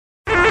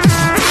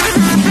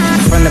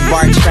a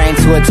BART train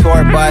to a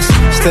tour bus.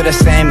 Still the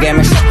same game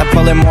except I'm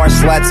pulling more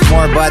sluts,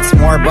 more butts,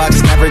 more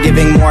bucks, never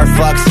giving more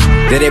fucks.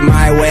 Did it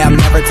my way, I'm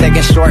never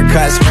taking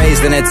shortcuts.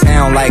 Raised in a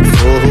town like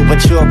fool, who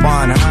put you up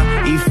on,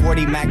 huh?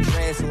 E40 Mac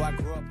Dre's who I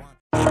grew up on.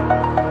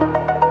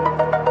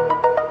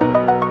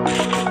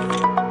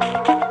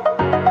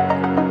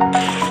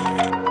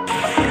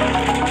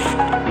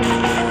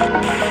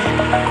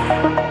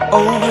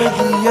 Over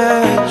the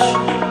edge,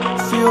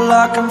 feel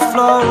like I'm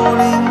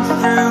floating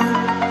through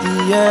the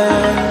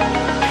air.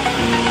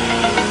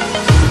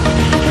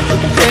 The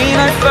pain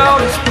I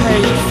felt is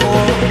paid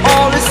for,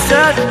 all is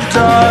said and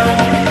done.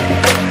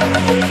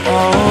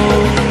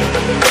 Oh,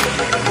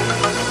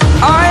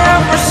 I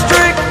am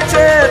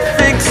restricted,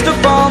 fixed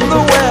upon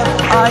the web.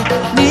 I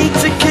need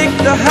to kick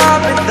the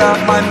habit that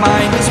my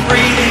mind is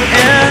breathing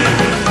in.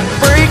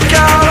 Break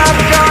out,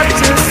 I've got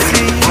to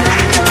see.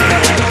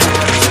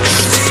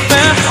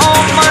 Spent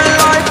all my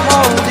life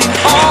holding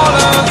all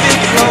of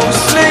it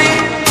closely.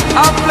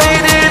 I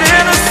played it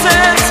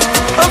innocent,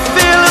 a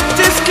feel of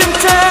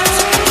discontent.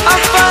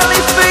 I'm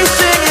finally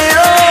facing it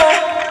all,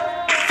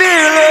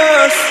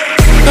 fearless.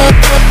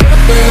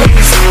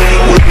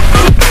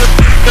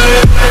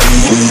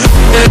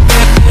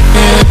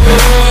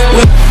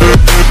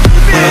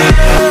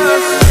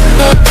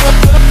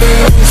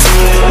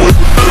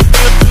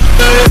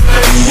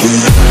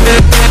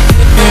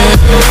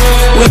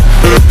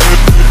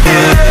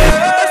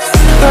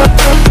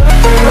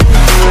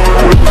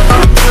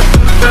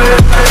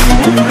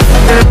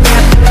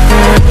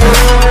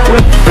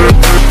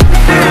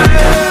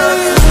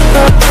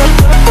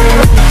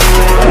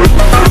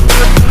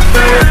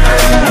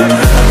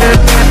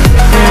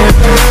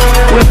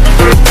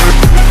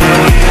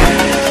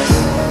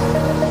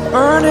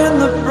 Burning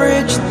the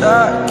bridge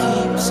that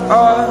keeps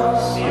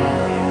us.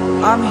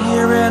 I'm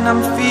here and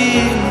I'm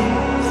feeling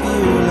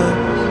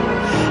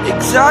fearless.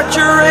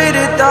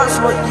 Exaggerated,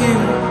 that's what you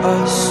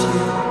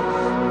assume.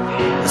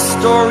 The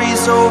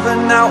story's over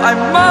now, I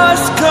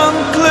must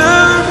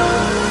conclude.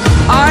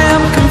 I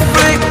am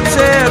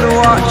conflicted,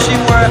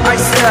 watching where I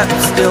step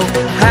still,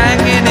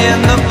 hanging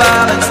in the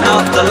balance.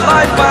 Not the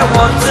life I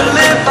want to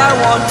live, I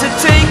want to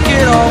take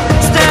it all.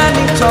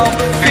 Standing tall,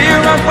 fear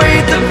I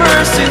weighed the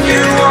person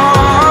you